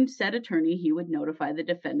informed said attorney he would notify the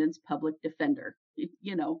defendant's public defender,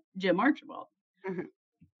 you know, Jim Archibald.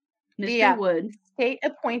 Mr. Wood,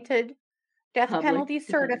 state-appointed, death penalty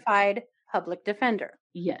certified public defender.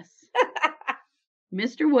 Yes.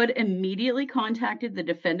 Mr. Wood immediately contacted the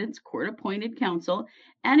defendant's court-appointed counsel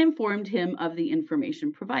and informed him of the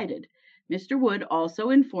information provided. Mr. Wood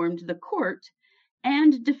also informed the court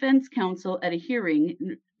and defense counsel at a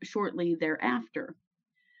hearing shortly thereafter.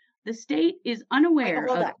 The state is unaware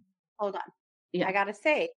of... Hold on. Yeah. I gotta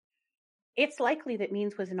say, it's likely that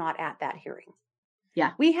Means was not at that hearing.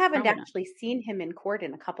 Yeah. We haven't actually seen him in court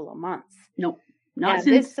in a couple of months. No, not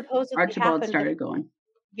since Archibald started going.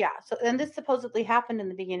 Yeah. So, and this supposedly happened in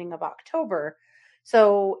the beginning of October.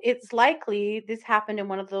 So it's likely this happened in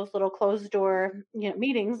one of those little closed door,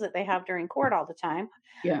 meetings that they have during court all the time.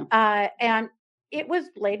 Yeah. And it was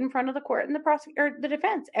laid in front of the court and the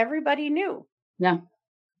defense. Everybody knew. Yeah.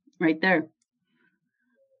 Right there.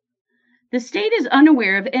 The state is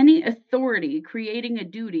unaware of any authority creating a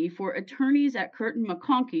duty for attorneys at Curtin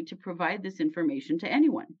McConkey to provide this information to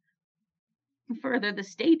anyone. Further, the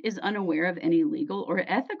state is unaware of any legal or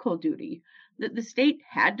ethical duty that the state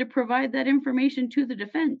had to provide that information to the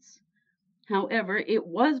defense. However, it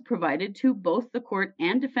was provided to both the court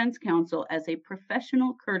and defense counsel as a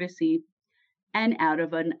professional courtesy and out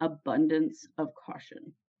of an abundance of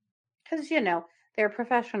caution. Because, they're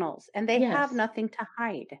professionals and they have nothing to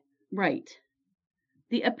hide. Right.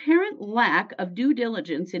 The apparent lack of due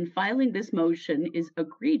diligence in filing this motion is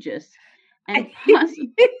egregious and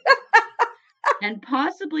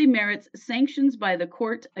possibly merits sanctions by the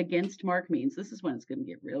court against Mark Means. This is when it's going to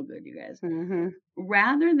get real good, you guys.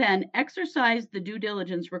 Rather than exercise the due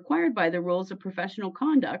diligence required by the rules of professional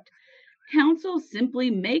conduct, counsel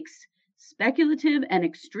simply makes speculative and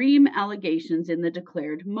extreme allegations in the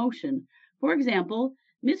declared motion. For example,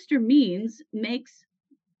 Mr. Means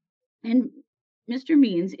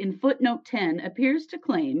in footnote 10 appears to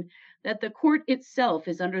claim that the court itself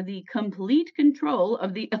is under the complete control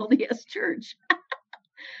of the LDS Church.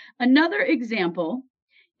 Another example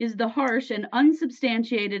is the harsh and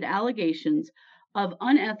unsubstantiated allegations of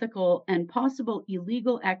unethical and possible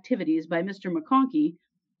illegal activities by Mr. McConkey,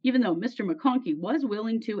 even though Mr. McConkey was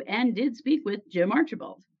willing to and did speak with Jim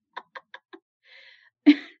Archibald.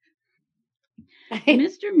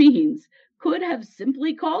 Mr. Means could have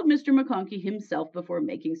simply called Mr. McConkey himself before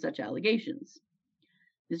making such allegations.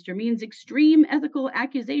 Mr. Means' extreme ethical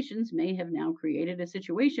accusations may have now created a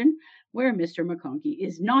situation where Mr. McConkey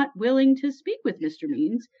is not willing to speak with Mr.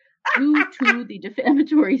 Means due to the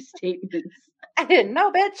defamatory statements. I didn't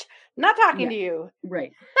know, bitch. Not talking to you.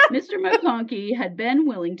 Right. Mr. McConkey had been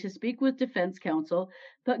willing to speak with defense counsel,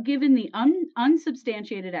 but given the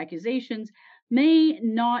unsubstantiated accusations, may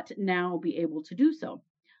not now be able to do so.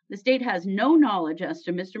 The state has no knowledge as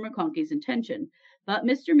to Mr. McConkey's intention, but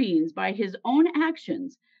Mr. Means, by his own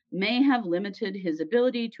actions, may have limited his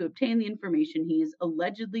ability to obtain the information he is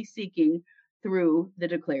allegedly seeking through the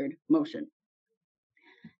declared motion.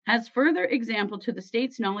 As further example to the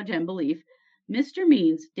state's knowledge and belief, Mr.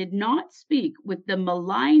 Means did not speak with the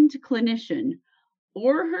maligned clinician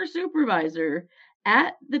or her supervisor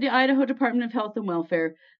at the Idaho Department of Health and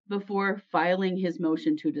Welfare before filing his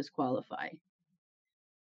motion to disqualify.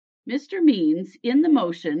 Mr. Means, in the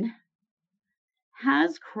motion,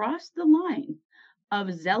 has crossed the line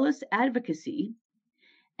of zealous advocacy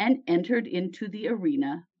and entered into the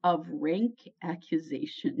arena of rank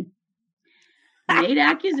accusation. Made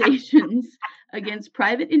accusations against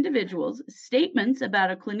private individuals, statements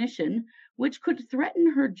about a clinician which could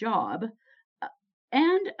threaten her job,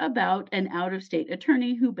 and about an out-of-state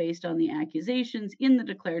attorney who, based on the accusations in the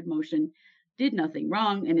declared motion, did nothing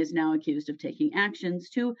wrong and is now accused of taking actions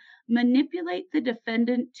to manipulate the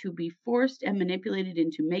defendant to be forced and manipulated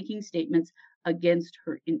into making statements against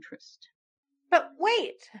her interest. But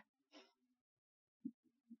wait,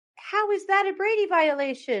 how is that a Brady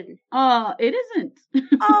violation? It isn't.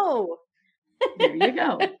 Oh. There you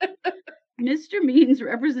go. Mr. Means'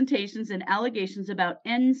 representations and allegations about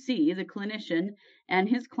NC, the clinician, and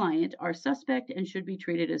his client are suspect and should be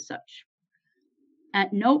treated as such.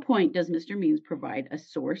 At no point does Mr. Means provide a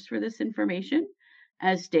source for this information.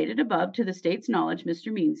 As stated above, to the state's knowledge,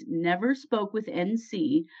 Mr. Means never spoke with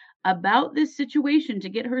NC about this situation to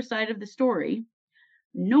get her side of the story,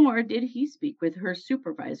 nor did he speak with her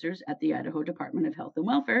supervisors at the Idaho Department of Health and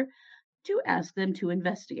Welfare to ask them to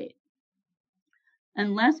investigate.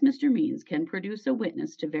 Unless Mr. Means can produce a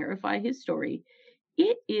witness to verify his story,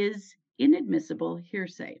 it is inadmissible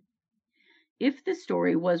hearsay. If the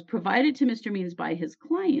story was provided to Mr. Means by his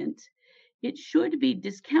client, it should be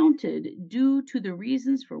discounted due to the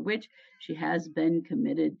reasons for which she has been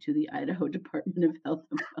committed to the Idaho Department of Health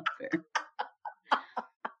and Welfare.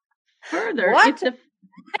 Further, What?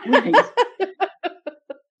 Right.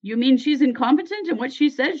 You mean she's incompetent and what she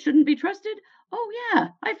says shouldn't be trusted? Oh, yeah,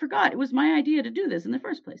 I forgot. It was my idea to do this in the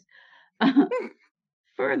first place.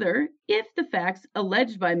 Further, if the facts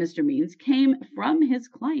alleged by Mr. Means came from his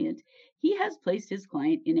client, he has placed his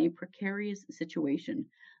client in a precarious situation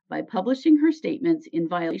by publishing her statements in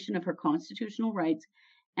violation of her constitutional rights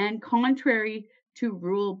and contrary to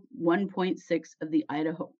Rule 1.6 of the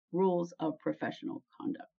Idaho Rules of Professional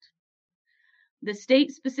Conduct. The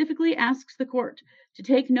state specifically asks the court to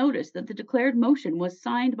take notice that the declared motion was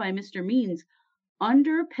signed by Mr. Means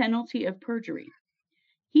under penalty of perjury.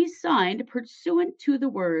 He signed pursuant to the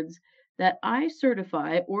words that I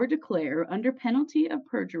certify or declare under penalty of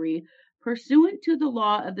perjury pursuant to the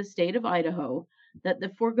law of the state of Idaho that the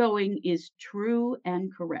foregoing is true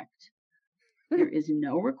and correct. There is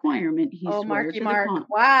no requirement he swear Marky to Mark. the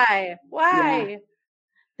Why? Yeah.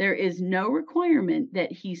 There is no requirement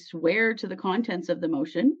that he swear to the contents of the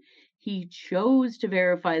motion. He chose to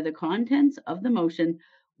verify the contents of the motion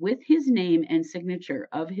with his name and signature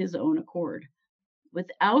of his own accord,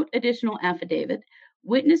 without additional affidavit,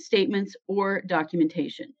 witness statements, or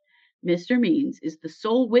documentation. Mr. Means is the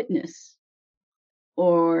sole witness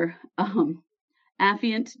or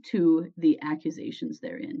affiant to the accusations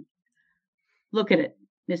therein. Look at it.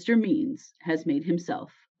 Mr. Means has made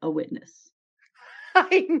himself a witness.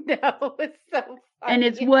 I know. It's so funny. And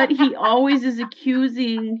it's what he always is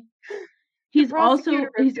accusing. He's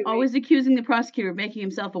always accusing the prosecutor of making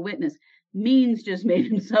himself a witness. Means just made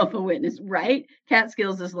himself a witness, right?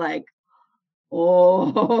 Catskills is like,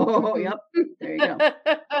 oh, yep, there you go.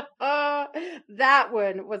 That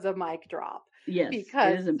one was a mic drop. Yes,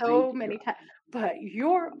 because so many times. But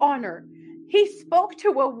Your Honor, he spoke to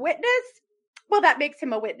a witness? Well, that makes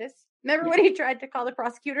him a witness. Remember when he tried to call the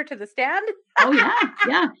prosecutor to the stand? Oh,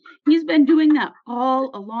 yeah. He's been doing that all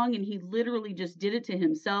along, and he literally just did it to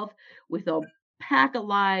himself with a pack of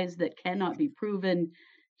lies that cannot be proven.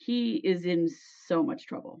 He is in so much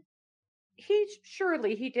trouble.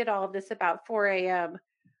 Surely he did all of this about 4 a.m.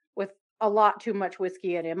 with a lot too much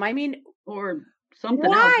whiskey in him. I mean, or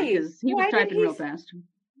something else, because he was typing real fast.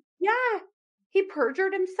 Yeah, he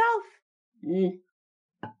perjured himself.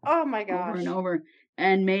 Oh my gosh. Over and over,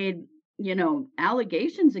 and made,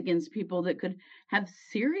 allegations against people that could have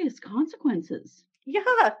serious consequences.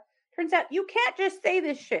 Yeah. Turns out you can't just say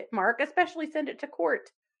this shit, Mark, especially send it to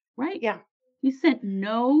court. Right. Yeah. He sent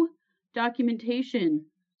no documentation,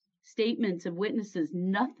 statements of witnesses,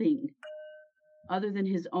 nothing other than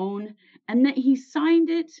his own, and that he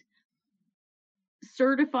signed it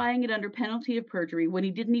certifying it under penalty of perjury when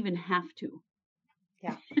he didn't even have to.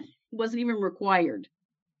 Yeah. Wasn't even required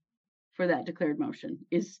for that declared motion.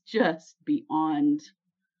 Is just beyond,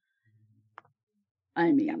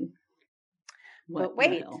 I mean, what but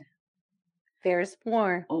wait, the hell? There's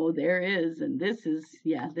more. Oh, there is. And this is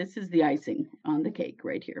the icing on the cake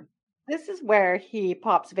right here. This is where he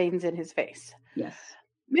pops veins in his face. Yes.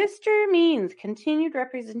 Mr. Means' continued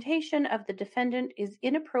representation of the defendant is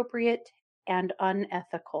inappropriate and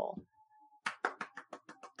unethical.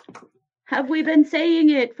 Have we been saying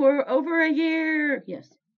it for over a year? Yes.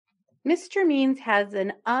 Mr. Means has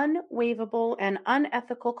an unwaivable and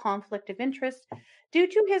unethical conflict of interest due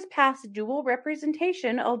to his past dual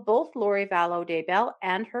representation of both Lori Vallow Daybell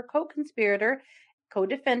and her co-conspirator,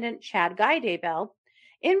 co-defendant Chad Guy Daybell,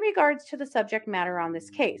 in regards to the subject matter on this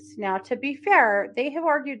case. Now, to be fair, they have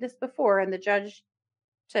argued this before, and the judge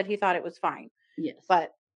said he thought it was fine. Yes.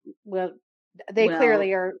 But they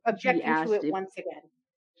clearly are objecting to it once again.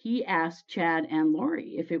 He asked Chad and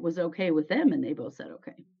Lori if it was okay with them, and they both said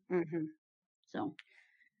okay. Mm-hmm. So,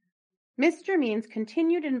 Mr. Means'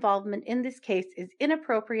 continued involvement in this case is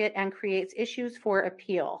inappropriate and creates issues for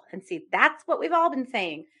appeal. And see, that's what we've all been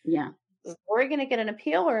saying. Yeah. Is Lori going to get an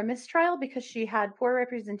appeal or a mistrial because she had poor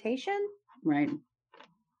representation? Right.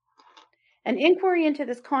 An inquiry into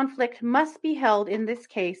this conflict must be held in this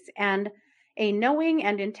case, and a knowing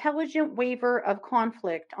and intelligent waiver of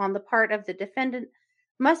conflict on the part of the defendant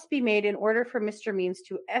must be made in order for Mr. Means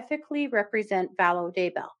to ethically represent Vallow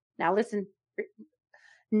Daybell. Now listen,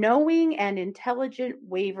 knowing and intelligent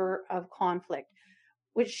waiver of conflict,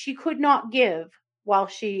 which she could not give while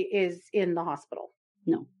she is in the hospital.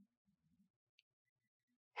 No.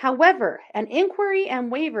 However, an inquiry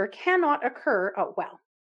and waiver cannot occur. Oh, well,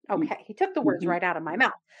 okay. He took the words right out of my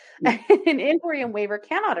mouth. An inquiry and waiver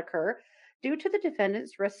cannot occur due to the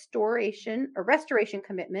defendant's restoration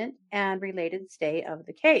commitment and related stay of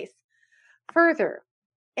the case. Further,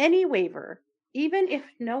 any waiver, even if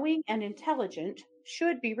knowing and intelligent,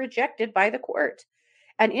 should be rejected by the court.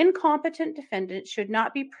 An incompetent defendant should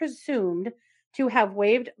not be presumed to have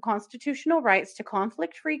waived constitutional rights to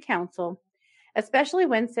conflict-free counsel, especially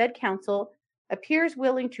when said counsel appears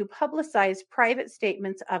willing to publicize private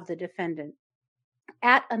statements of the defendant.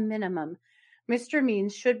 At a minimum, Mr.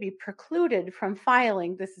 Means should be precluded from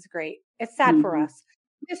filing. This is great. It's sad for us.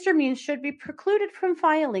 Mr. Means should be precluded from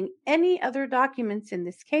filing any other documents in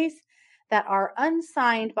this case that are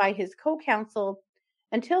unsigned by his co-counsel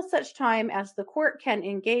until such time as the court can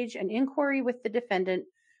engage an inquiry with the defendant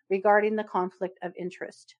regarding the conflict of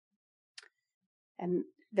interest. And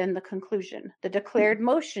then the conclusion. The declared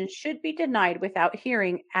motion should be denied without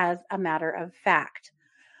hearing as a matter of fact.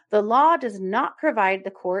 The law does not provide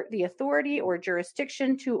the court the authority or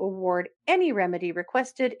jurisdiction to award any remedy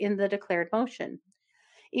requested in the declared motion.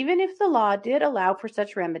 Even if the law did allow for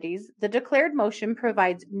such remedies, the declared motion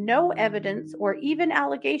provides no evidence or even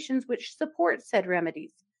allegations which support said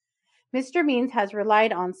remedies. Mr. Means has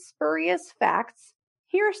relied on spurious facts,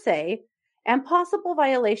 hearsay, and possible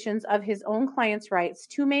violations of his own client's rights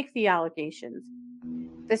to make the allegations.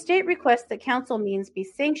 The state requests that counsel Means be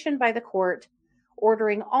sanctioned by the court,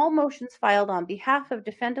 ordering all motions filed on behalf of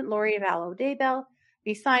defendant Lori Vallow Daybell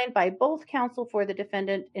be signed by both counsel for the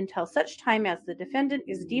defendant until such time as the defendant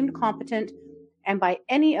is deemed competent and by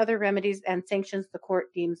any other remedies and sanctions the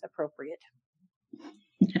court deems appropriate.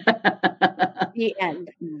 The end.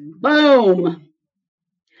 Boom.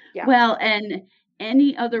 Yeah. Well, and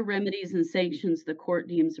any other remedies and sanctions the court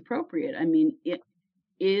deems appropriate. I mean,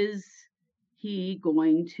 is he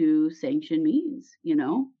going to sanction Means? You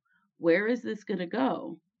know, where is this going to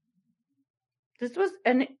go? This was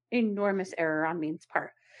an enormous error on Means'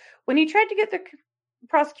 part. When he tried to get the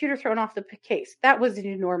prosecutor thrown off the case, that was an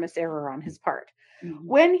enormous error on his part. Mm-hmm.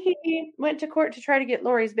 When he went to court to try to get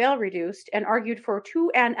Lori's bail reduced and argued for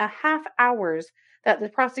 2.5 hours that the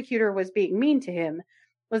prosecutor was being mean to him,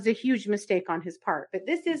 was a huge mistake on his part. But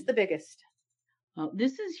this is the biggest.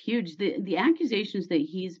 This is huge. The accusations that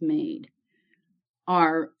he's made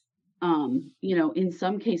are, in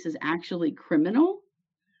some cases actually criminal.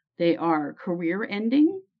 They are career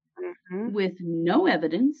ending with no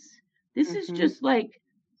evidence. This is just like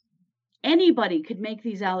anybody could make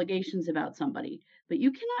these allegations about somebody, but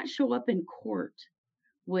you cannot show up in court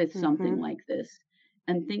with something like this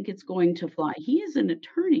and think it's going to fly. He is an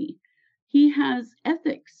attorney. He has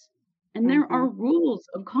ethics, and there are rules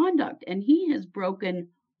of conduct, and he has broken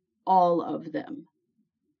all of them.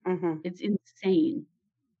 It's insane.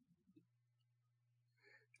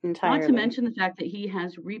 Entirely. Not to mention the fact that he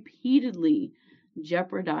has repeatedly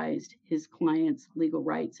jeopardized his client's legal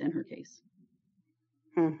rights in her case.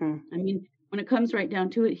 I mean, when it comes right down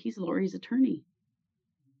to it, he's Lori's attorney.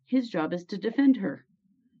 His job is to defend her.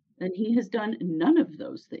 And he has done none of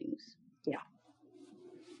those things. Yeah.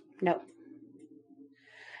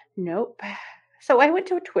 Nope. So I went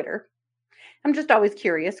to Twitter. I'm just always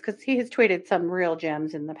curious because he has tweeted some real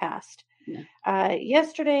gems in the past. Yeah.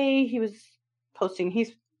 Yesterday he was posting,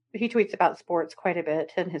 he's he tweets about sports quite a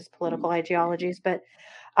bit and his political ideologies, but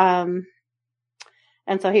and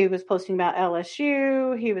so he was posting about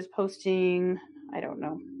LSU. He was posting, I don't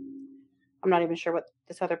know. I'm not even sure what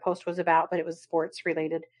this other post was about, but it was sports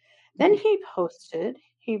related. Then he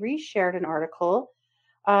reshared an article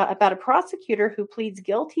about a prosecutor who pleads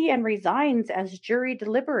guilty and resigns as jury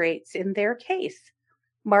deliberates in their case.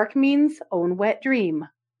 Mark means own wet dream.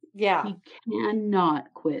 Yeah. He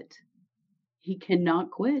cannot quit. He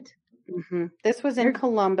cannot quit. Mm-hmm. This was in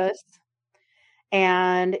Columbus,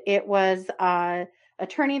 and it was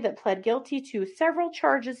attorney that pled guilty to several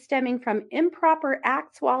charges stemming from improper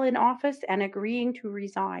acts while in office and agreeing to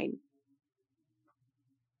resign.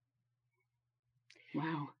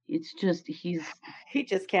 Wow. It's just, he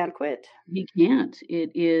just can't quit. He can't.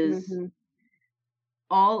 It is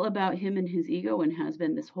all about him and his ego, and has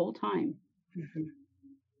been this whole time. Mm-hmm.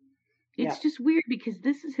 It's just weird because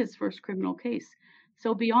this is his first criminal case.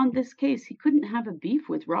 So beyond this case, he couldn't have a beef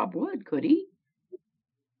with Rob Wood, could he?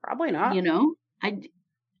 Probably not. You know, it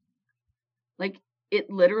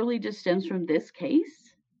literally just stems from this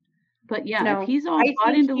case. But yeah, if he's all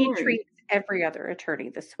bought into Lori, he treats every other attorney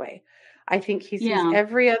this way. I think he sees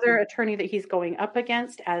every other attorney that he's going up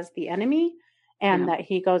against as the enemy, and that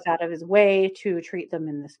he goes out of his way to treat them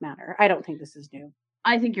in this manner. I don't think this is new.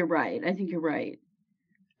 I think you're right.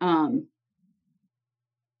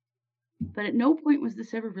 But at no point was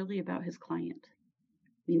this ever really about his client.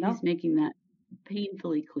 I mean, he's making that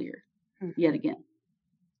painfully clear yet again.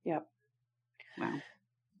 Yep. Wow.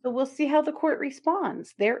 So we'll see how the court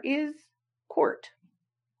responds. There is court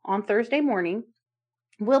on Thursday morning.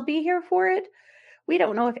 We'll be here for it. We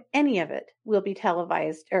don't know if any of it will be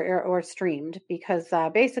televised or streamed, because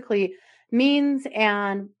basically Means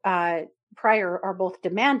and Pryor are both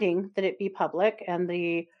demanding that it be public, and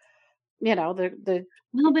the well,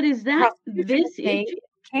 but is that this issue?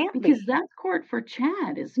 Because that's court for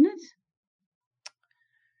Chad, isn't it?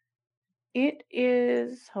 It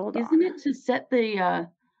is. Isn't it to set the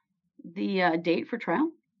date for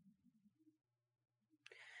trial?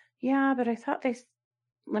 Yeah, but I thought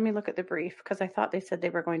let me look at the brief, because I thought they said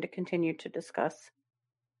they were going to continue to discuss.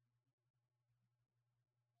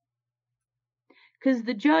 Because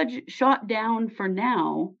the judge shot down for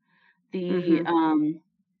now the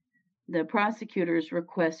prosecutor's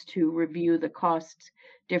request to review the cost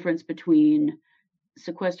difference between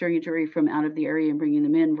sequestering a jury from out of the area and bringing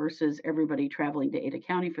them in versus everybody traveling to Ada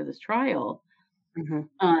County for this trial.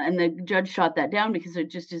 And the judge shot that down because it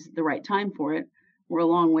just isn't the right time for it. We're a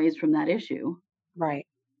long ways from that issue. Right.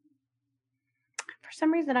 For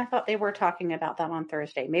some reason, I thought they were talking about that on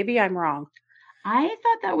Thursday. Maybe I'm wrong. I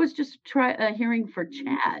thought that was just a hearing for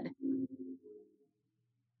Chad.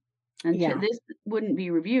 And this wouldn't be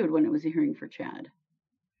reviewed when it was a hearing for Chad.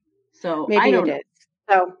 So maybe I don't know. Is.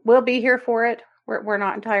 So we'll be here for it. We're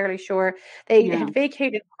not entirely sure. They had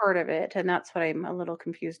vacated part of it, and that's what I'm a little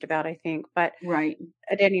confused about, I think. But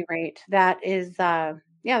at any rate, that is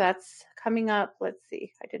that's coming up. Let's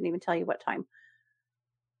see. I didn't even tell you what time.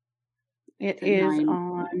 It is 9.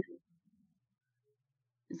 On.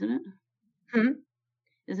 Isn't it?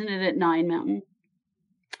 Isn't it at 9 Mountain?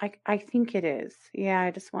 I think it is. Yeah, I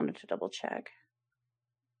just wanted to double check.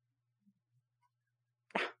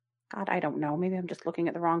 God, I don't know. Maybe I'm just looking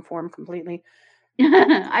at the wrong form completely.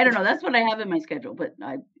 I don't know. That's what I have in my schedule, but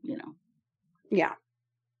Yeah.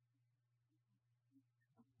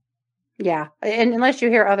 Yeah. And unless you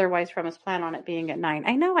hear otherwise from us, plan on it being at 9.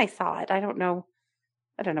 I know I saw it. I don't know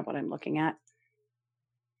what I'm looking at.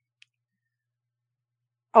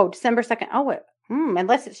 Oh, December 2nd. Oh,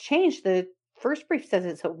 unless it's changed. The first brief says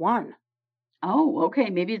it's at 1. Oh, okay.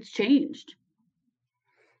 Maybe it's changed.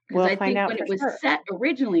 Because I think when it was set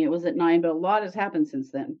originally, it was at 9, but a lot has happened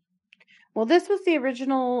since then. Well, this was the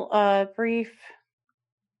original brief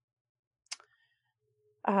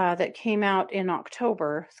that came out in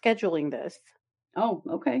October, scheduling this. Oh,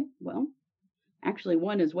 okay. Well, actually,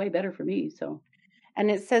 1 is way better for me. So, and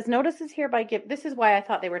it says notice is hereby given. This is why I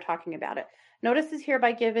thought they were talking about it. Notice is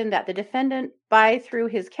hereby given that the defendant, by through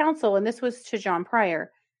his counsel, and this was to John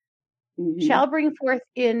Pryor, shall bring forth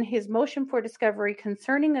in his motion for discovery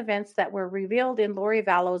concerning events that were revealed in Lori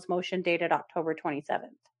Vallow's motion dated October 27th.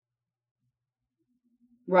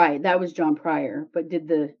 Right, that was John Pryor. But did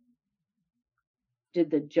the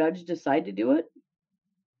judge decide to do it?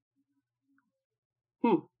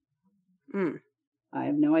 I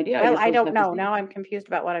have no idea. Well, I don't know. Now I'm confused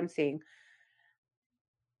about what I'm seeing.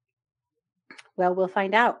 Well, we'll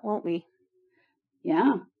find out, won't we?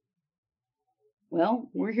 Yeah. Well,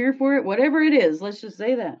 we're here for it, whatever it is. Let's just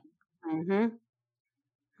say that.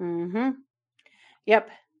 Yep.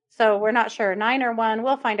 So we're not sure, 9 or 1.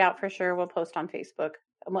 We'll find out for sure. We'll post on Facebook,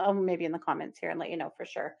 maybe in the comments here, and let you know for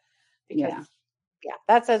sure. Because yeah,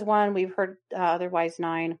 that says 1. We've heard otherwise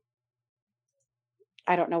 9.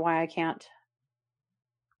 I don't know why I can't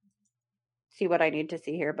see what I need to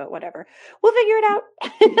see here, but whatever. We'll figure it out.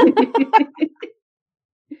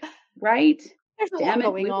 Right? There's a Damn lot it,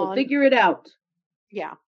 going we will on. figure it out.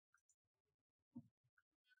 Yeah.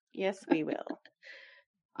 Yes, we will.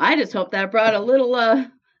 I just hope that brought a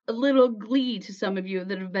little glee to some of you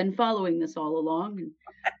that have been following this all along and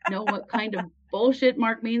know what kind of bullshit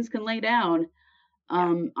Mark Means can lay down.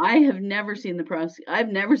 I have never seen I've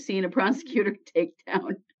never seen a prosecutor take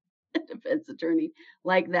down a defense attorney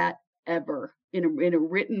like that ever in a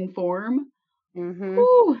written form. Mm-hmm.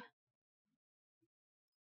 Whew.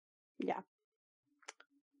 Yeah.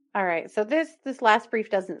 All right. So this last brief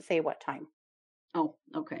doesn't say what time. Oh,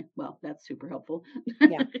 okay. Well, that's super helpful.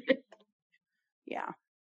 Yeah. Yeah.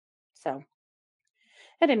 So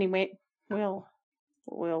at any rate, we'll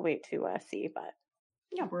wait to see, but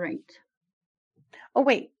yeah. Right. Oh,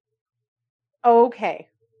 wait. Okay.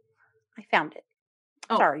 I found it.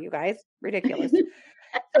 Oh. Sorry, you guys. Ridiculous.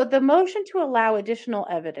 So the motion to allow additional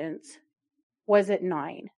evidence was at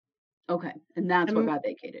 9. Okay. And that's what got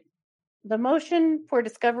vacated. The motion for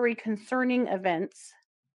discovery concerning events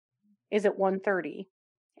is at 1:30,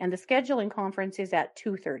 and the scheduling conference is at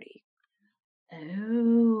 2:30.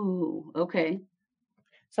 Oh, okay.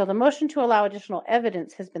 So the motion to allow additional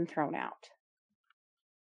evidence has been thrown out.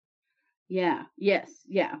 Yeah. Yes.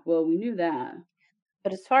 Yeah. Well, we knew that.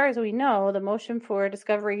 But as far as we know, the motion for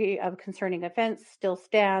discovery of concerning events still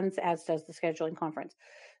stands, as does the scheduling conference.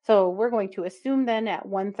 So we're going to assume then at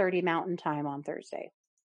 1:30 Mountain Time on Thursday.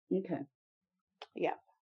 Okay. Yeah.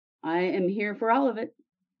 I am here for all of it.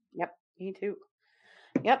 Yep. Me too.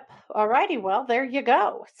 Yep. All righty. Well, there you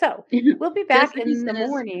go. So we'll be back in the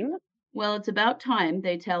morning. Well, it's about time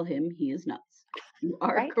they tell him he is nuts. You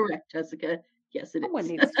are correct, Jessica. Yes, it Someone is.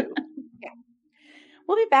 needs to. Yeah.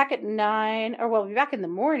 We'll be back at 9, or we'll be back in the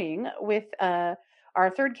morning with our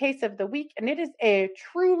third case of the week, and it is a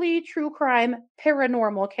truly true crime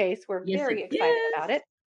paranormal case. We're very excited about it.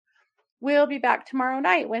 We'll be back tomorrow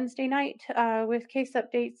night, Wednesday night, with case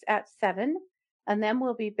updates at 7. And then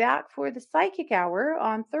we'll be back for the psychic hour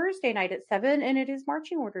on Thursday night at 7. And it is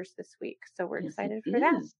marching orders this week. So we're excited for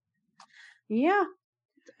that. Yeah.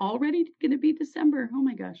 It's already going to be December. Oh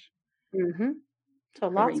my gosh. Mm-hmm. So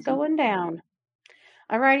lots going down.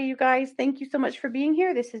 All righty, you guys. Thank you so much for being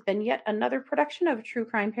here. This has been yet another production of True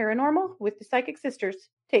Crime Paranormal with the Psychic Sisters.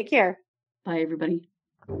 Take care. Bye, everybody.